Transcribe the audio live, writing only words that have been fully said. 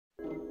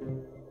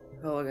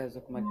Hello guys,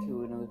 welcome back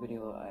to another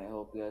video. I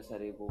hope you guys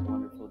had a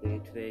wonderful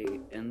day today.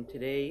 And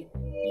today,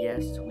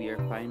 yes, we are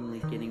finally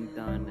getting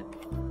done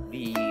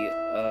the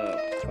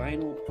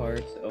final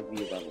parts of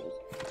the levels.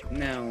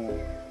 Now,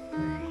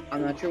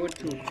 I'm not sure what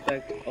to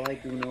expect. All I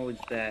do know is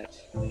that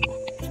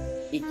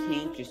it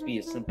can't just be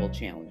a simple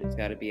challenge. It's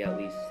got to be at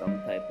least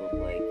some type of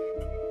like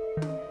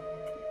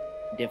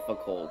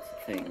difficult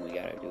thing we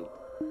gotta do.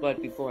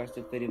 But before I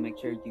start the video, make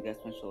sure you guys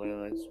smash the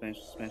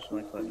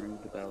like button, ring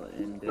the bell,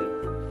 and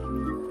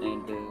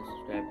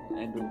subscribe.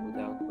 And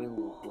without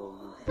will.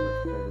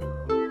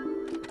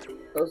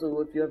 Also,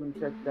 if you haven't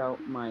checked out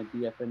my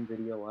BFN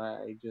video,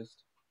 I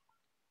just,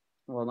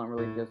 well, not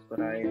really just, but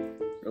I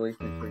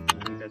released it.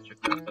 You guys check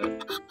it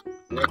out.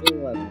 But level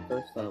 11,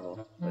 first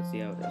level. Let's see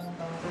how it is.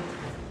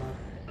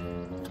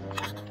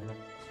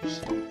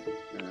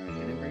 Can I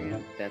bring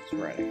it? That's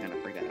right. I kind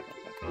of forgot about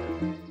that.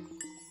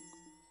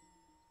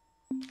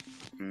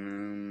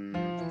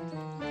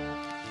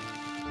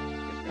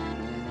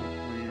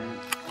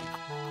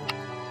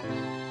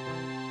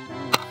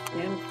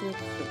 Tempted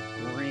to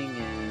bring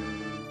in.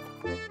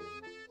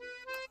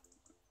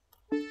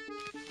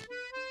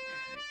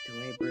 Do I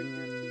bring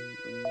in?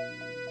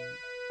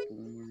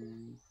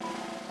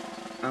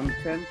 I'm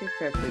tempted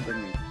to actually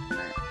bring in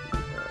snacks,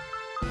 but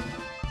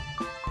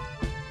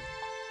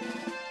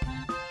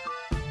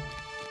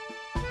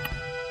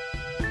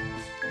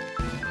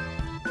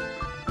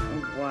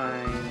why?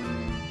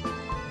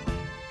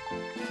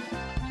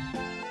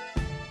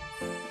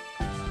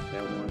 I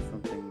want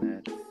something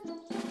that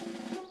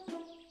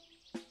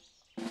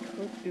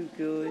could do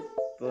good,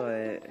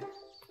 but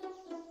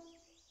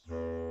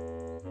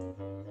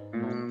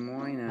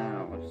why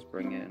not? I'll just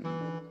bring in.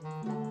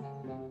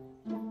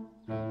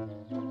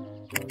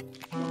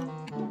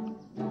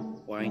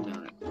 Why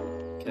not?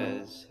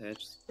 Because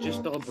it's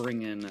just I'll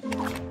bring in a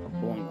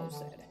Boingo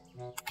set.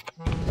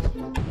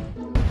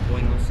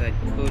 Boingo set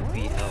could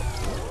be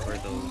helpful for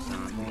those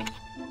zombies.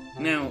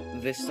 Now,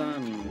 the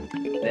sun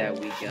that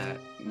we got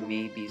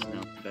maybe is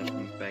not the best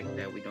in fact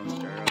that we don't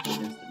start off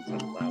with instant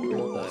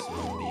sunflowers, but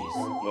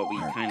well, we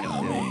kind of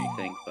do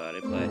think about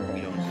it, but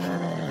we don't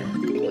start off with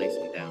instant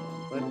placing down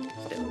one, but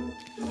still.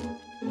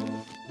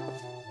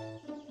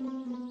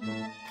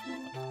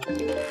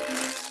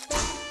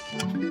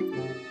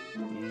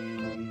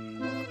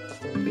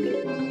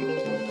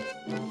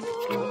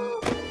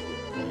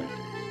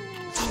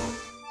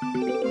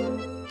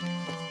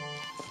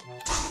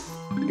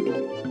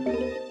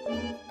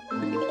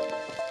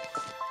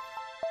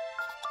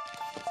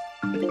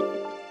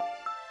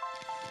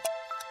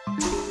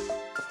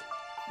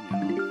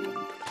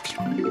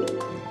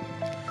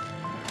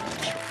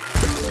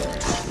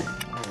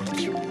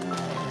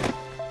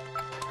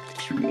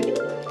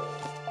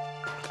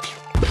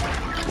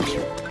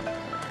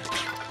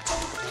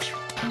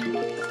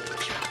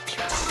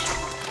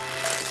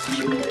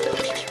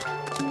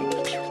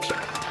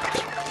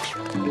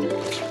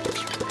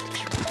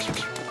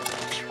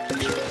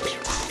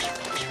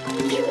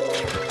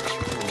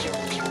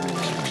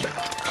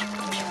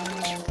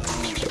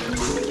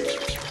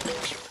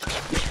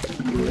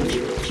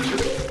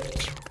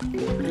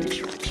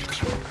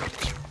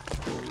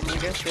 I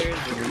guess there is a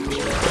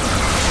reason.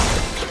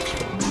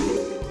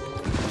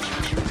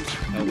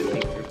 I was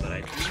thinking, but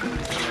I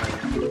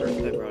first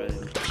I brought it in.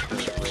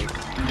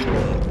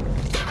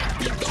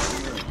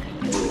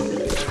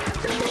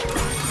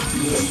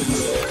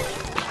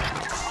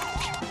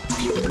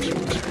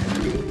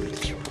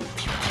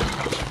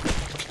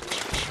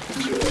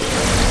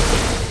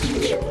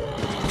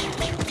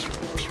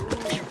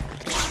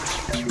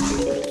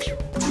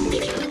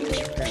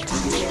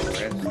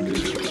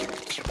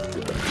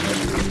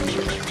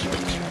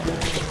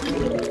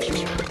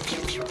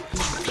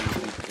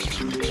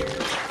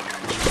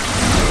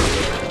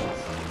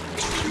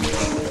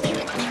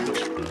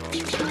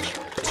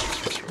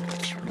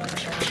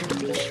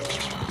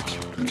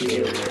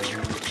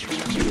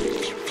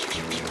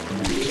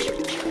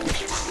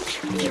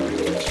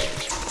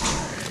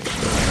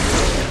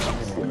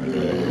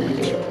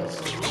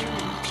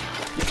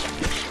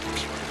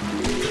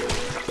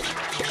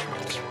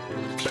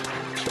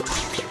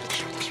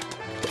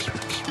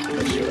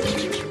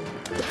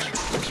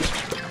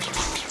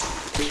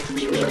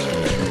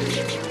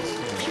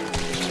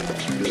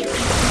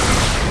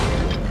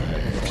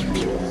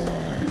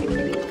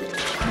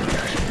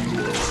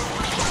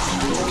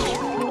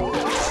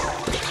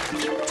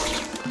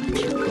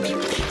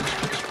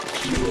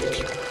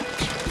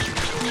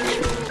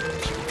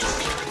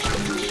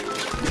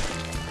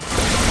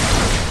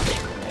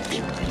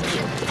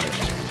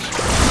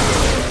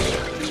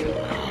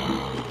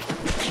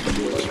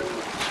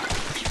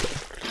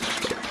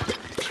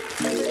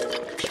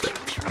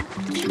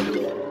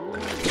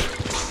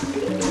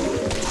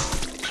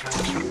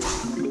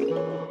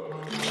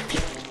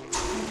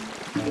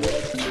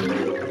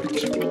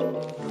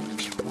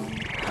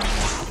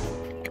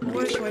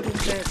 Why did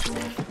that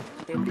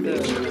hit the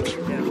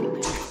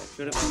down?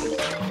 Should have been.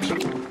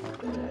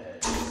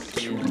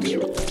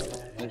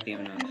 With the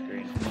even on the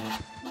screen.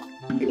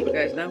 But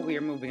guys, now we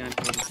are moving on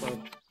to the club.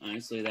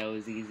 Honestly, that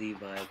was easy,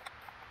 but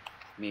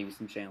maybe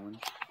some challenge.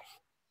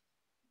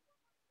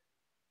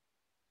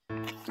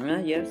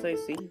 Yes, I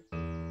see.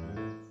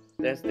 If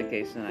that's the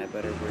case, then I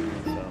better bring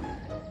in some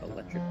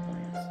electric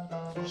plants.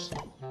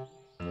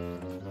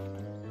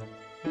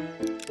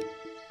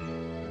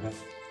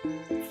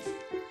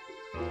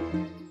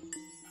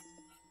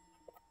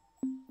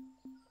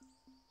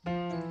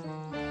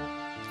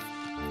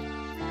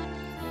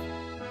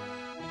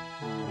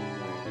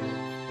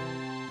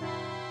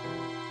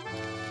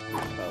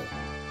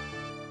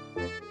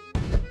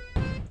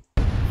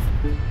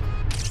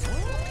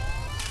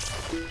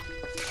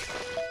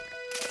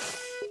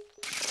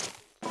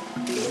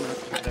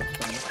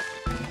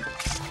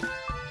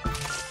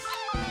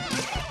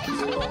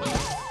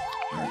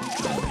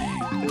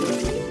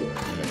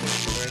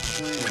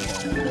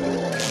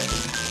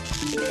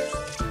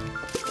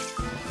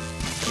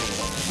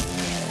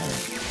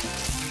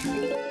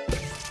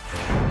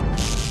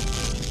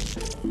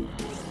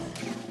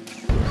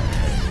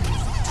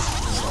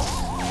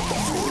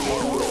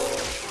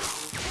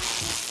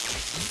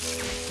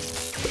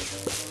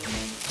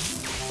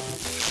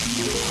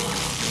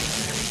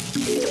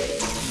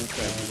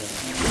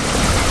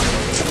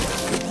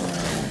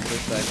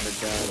 I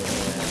forgot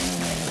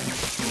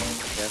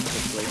that's the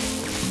place.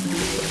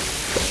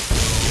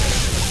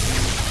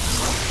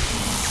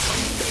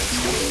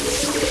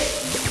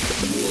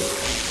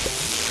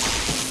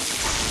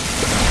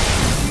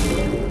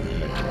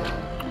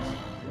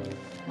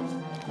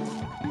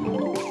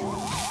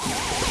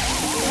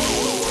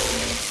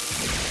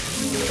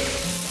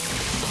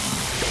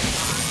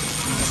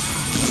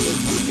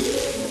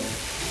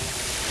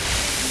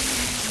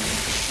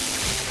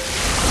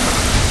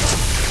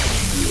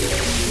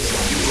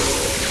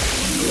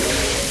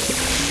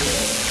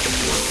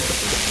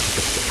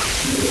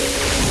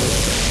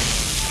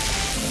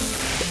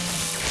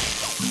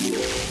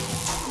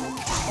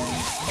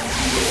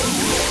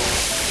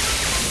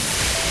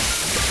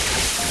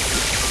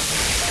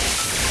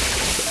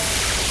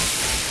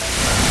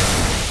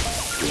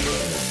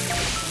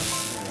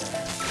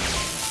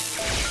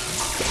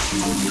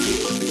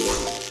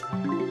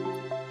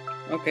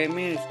 Okay, I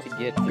managed to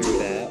get through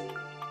that.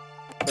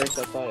 First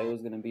I thought it was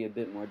going to be a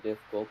bit more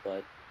difficult,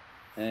 but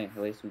hey, at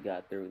least we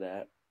got through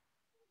that.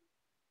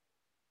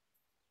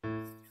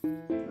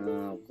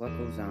 What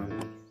goes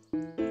on?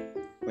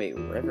 Wait,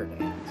 river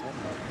dance? I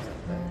don't know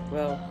about that.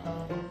 Well,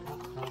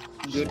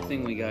 good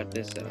thing we got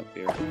this set up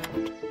here.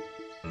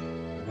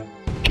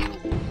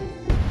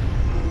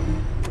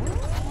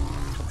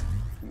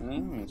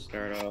 I'm going to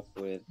start off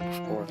with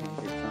 400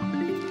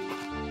 something.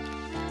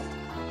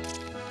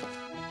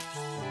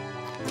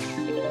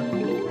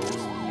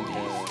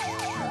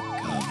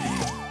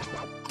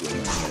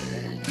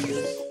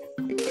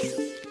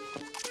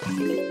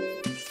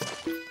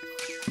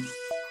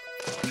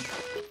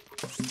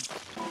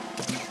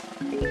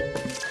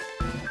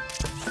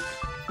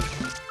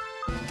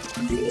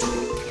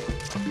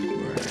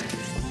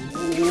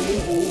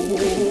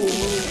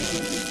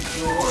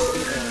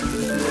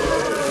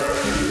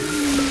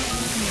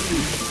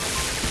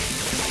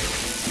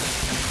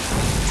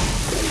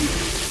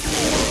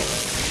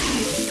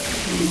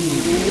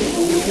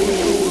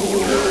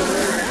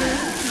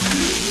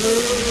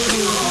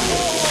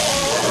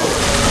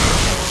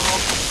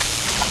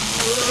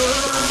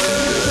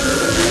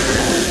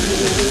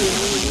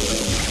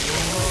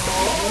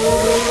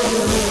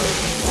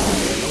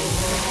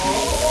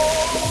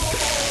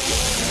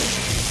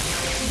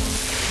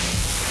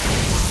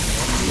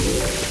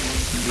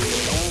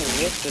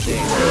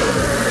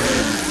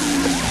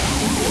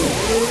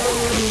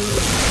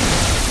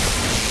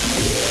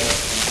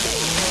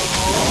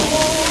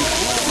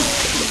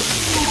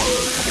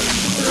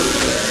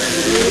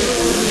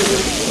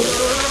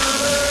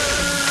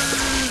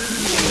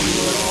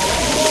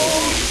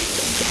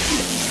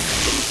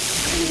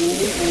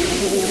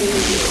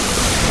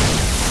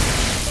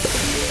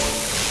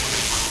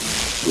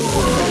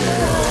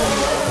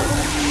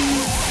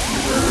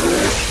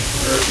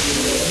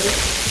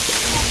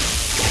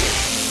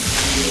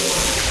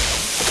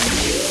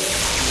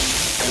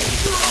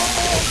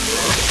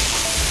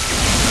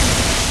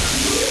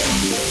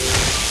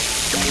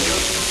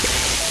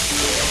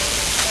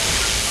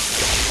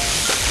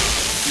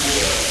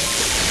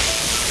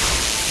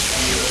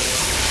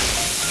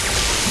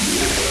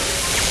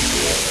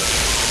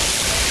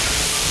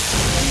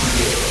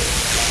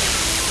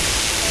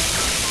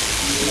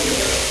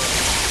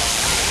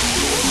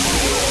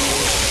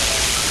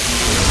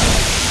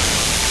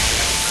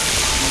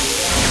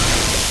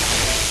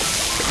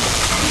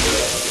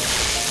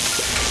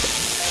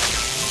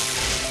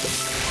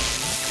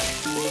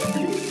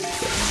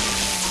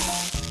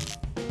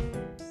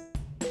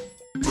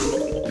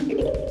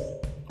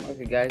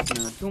 Okay guys,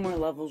 now 2 more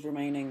levels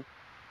remaining.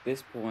 At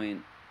this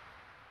point,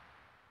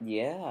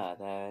 yeah,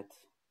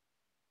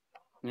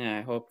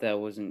 I hope that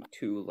wasn't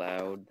too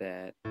loud,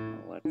 that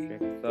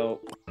electric.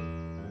 So,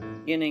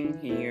 beginning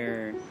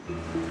here.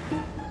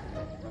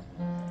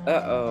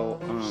 Uh-oh,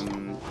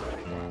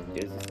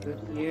 is this good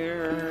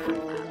here?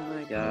 Oh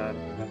my god.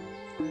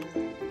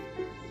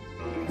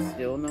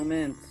 Still no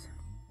mints.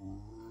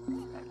 I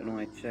don't know,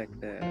 I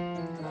checked that.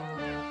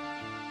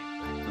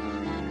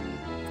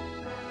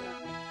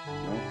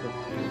 No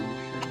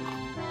perfusion.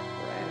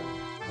 Crap.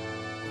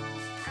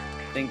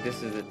 I think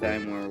this is the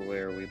time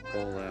where we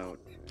pull out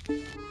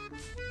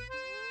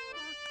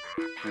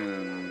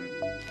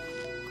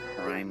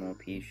primal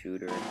pea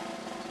shooter.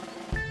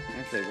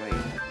 Actually, wait.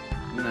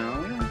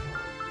 No.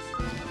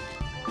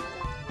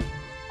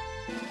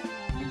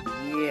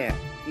 Yeah.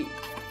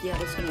 Yeah,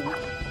 that's gonna work.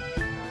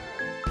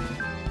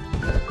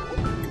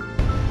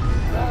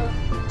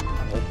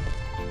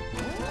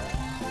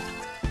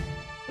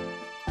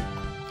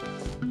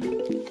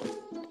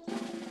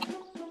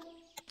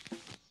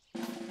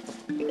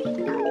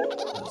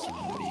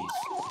 Zombies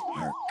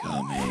are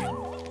coming.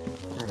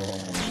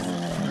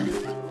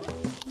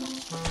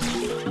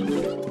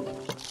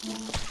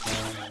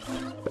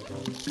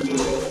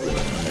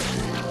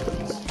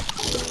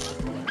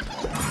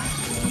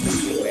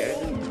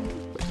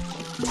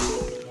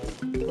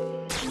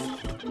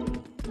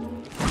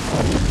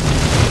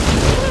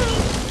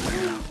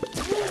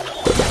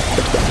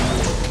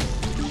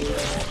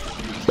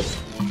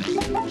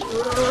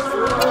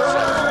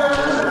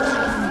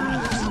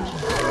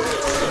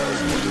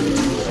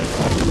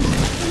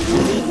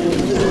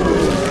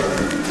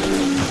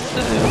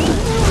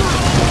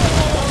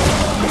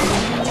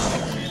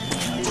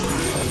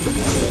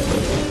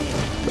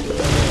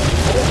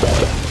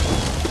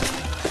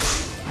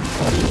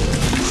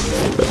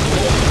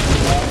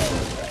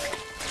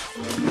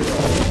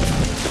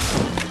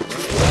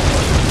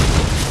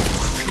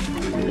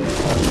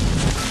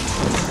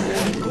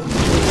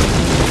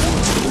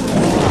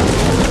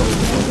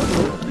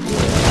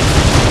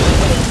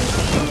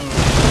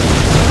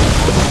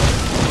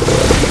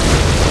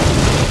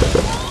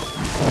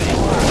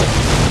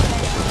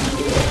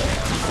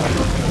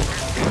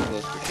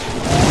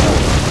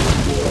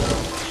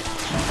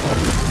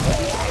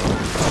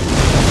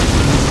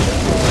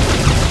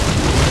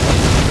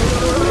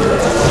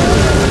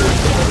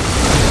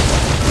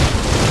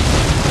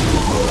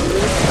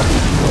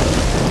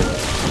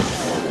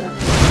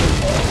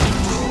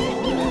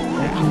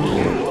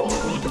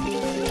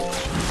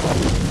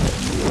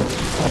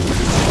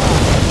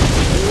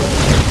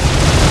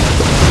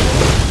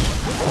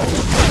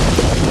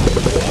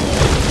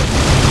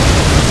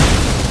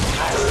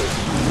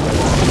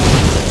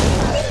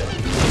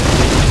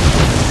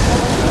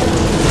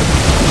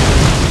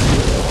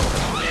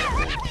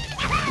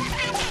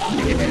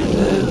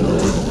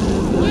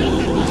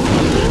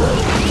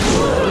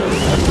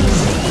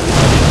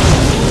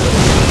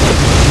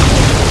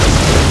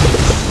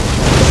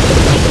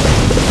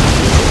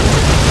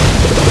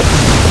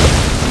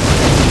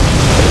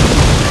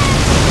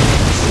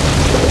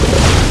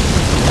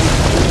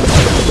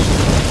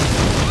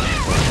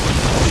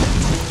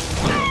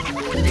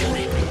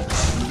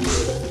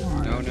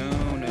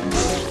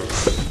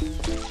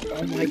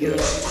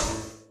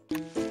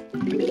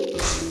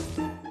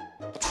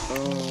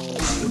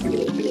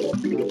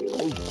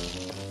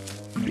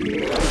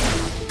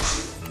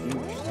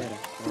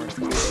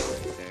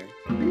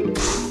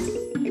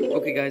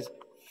 Okay guys,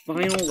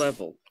 final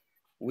level.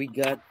 We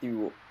got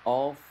through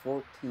all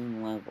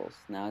 14 levels.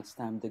 Now it's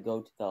time to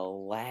go to the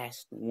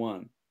last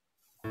one.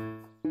 Okay.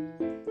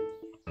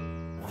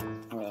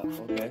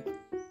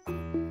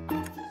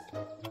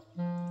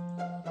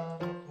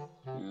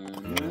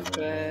 Not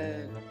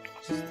bad.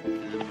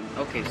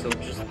 Okay, so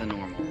just the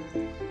normal.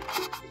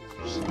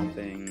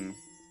 Something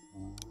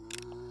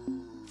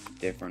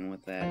different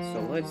with that.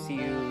 So let's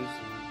use,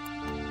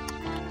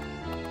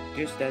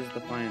 just as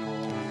the final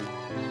one,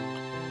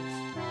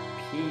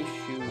 pea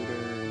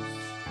shooters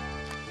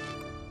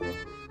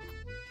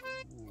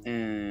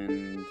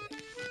and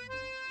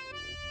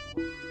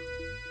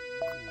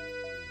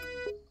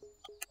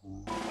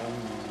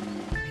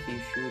pea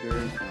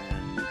shooters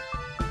and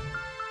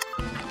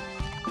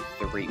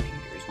the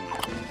repeaters,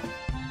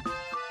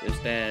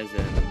 just as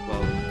a,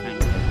 well, kind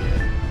of like a,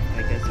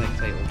 I guess I'd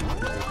say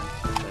overall,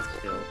 but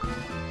still,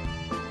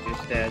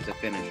 just as a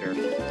finisher.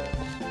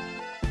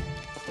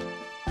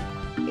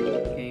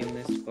 Came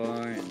this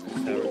far, and this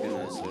is how we're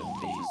gonna set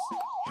these.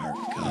 Are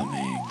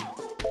coming.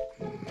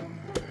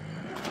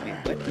 Wait,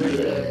 what? Where's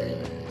the...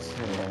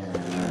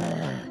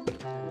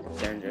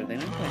 Are they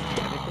not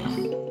playing this?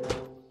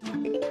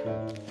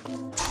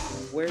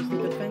 Where's the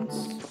defense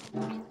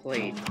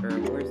plate? Or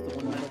where's the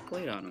one metal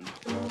plate on them?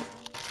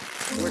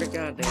 Swear to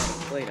God, they have a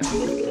plate on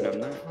them, and I'm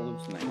not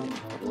hallucinating.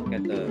 Look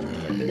at the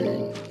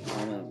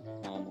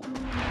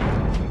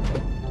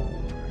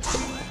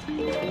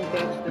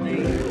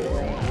destination.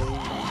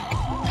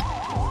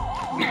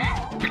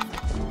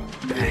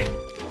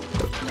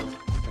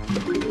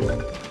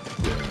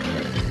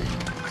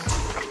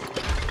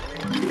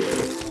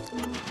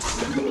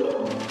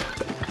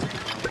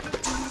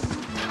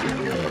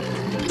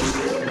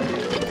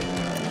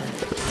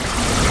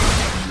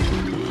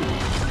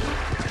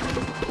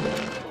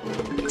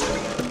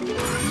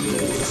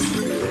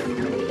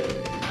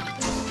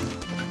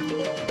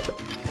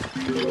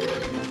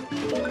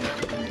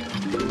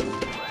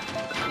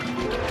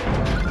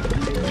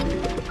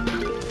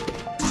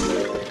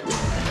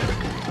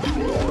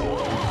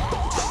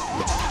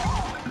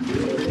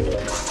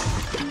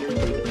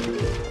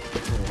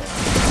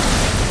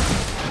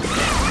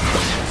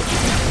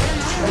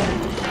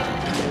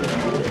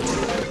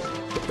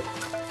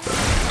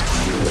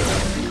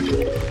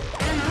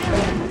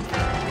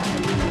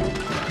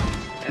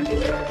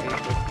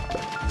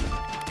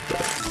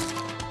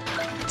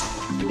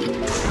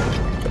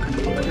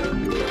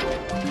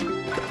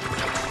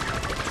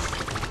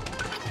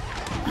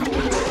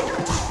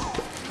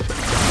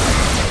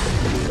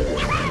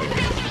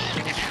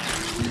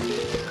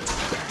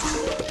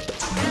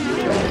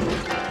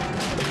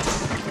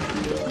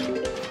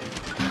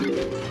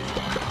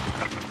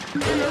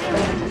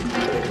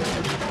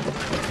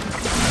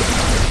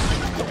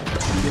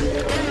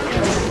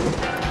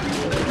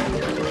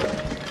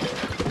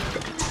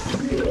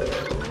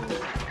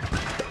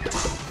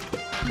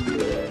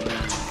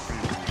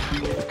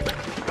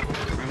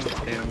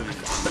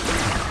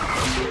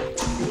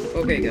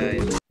 Okay,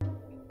 guys.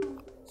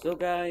 So,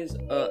 guys,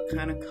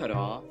 kind of cut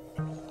off.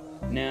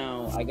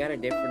 Now, I got a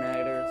different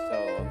editor,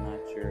 so I'm not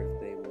sure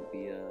if they will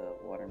be a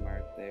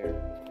watermark there.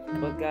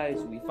 But,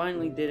 guys, we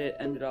finally did it.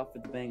 Ended off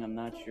with a bang. I'm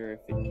not sure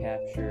if it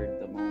captured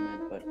the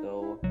moment, but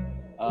though,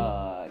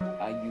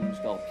 I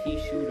used all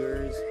pea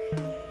shooters.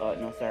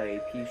 No, sorry,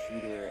 a pea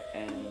shooter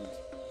and,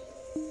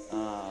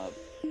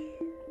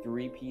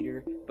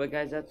 3-peater. But,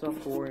 guys, that's all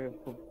for this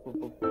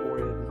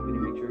video.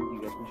 Make sure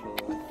you guys can show a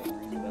like, and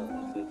ring the bell,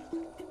 and subscribe.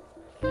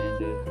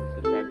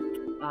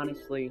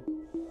 Honestly,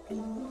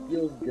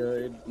 feels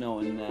good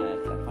knowing that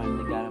I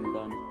finally got him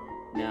done.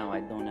 Now I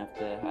don't have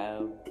to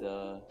have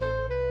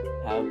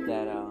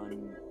that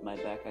on my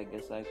back, I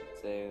guess I could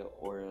say,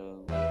 or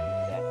like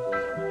that goes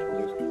on my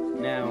shoulders.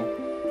 Now,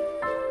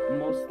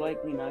 most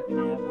likely not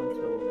gonna have one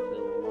till a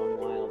long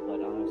while,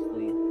 but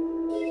honestly,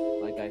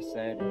 like I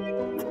said,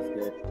 it feels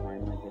good to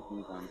finally get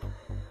them done.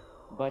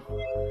 But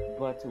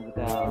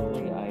without, I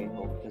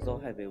hope you guys all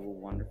have a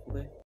wonderful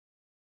day.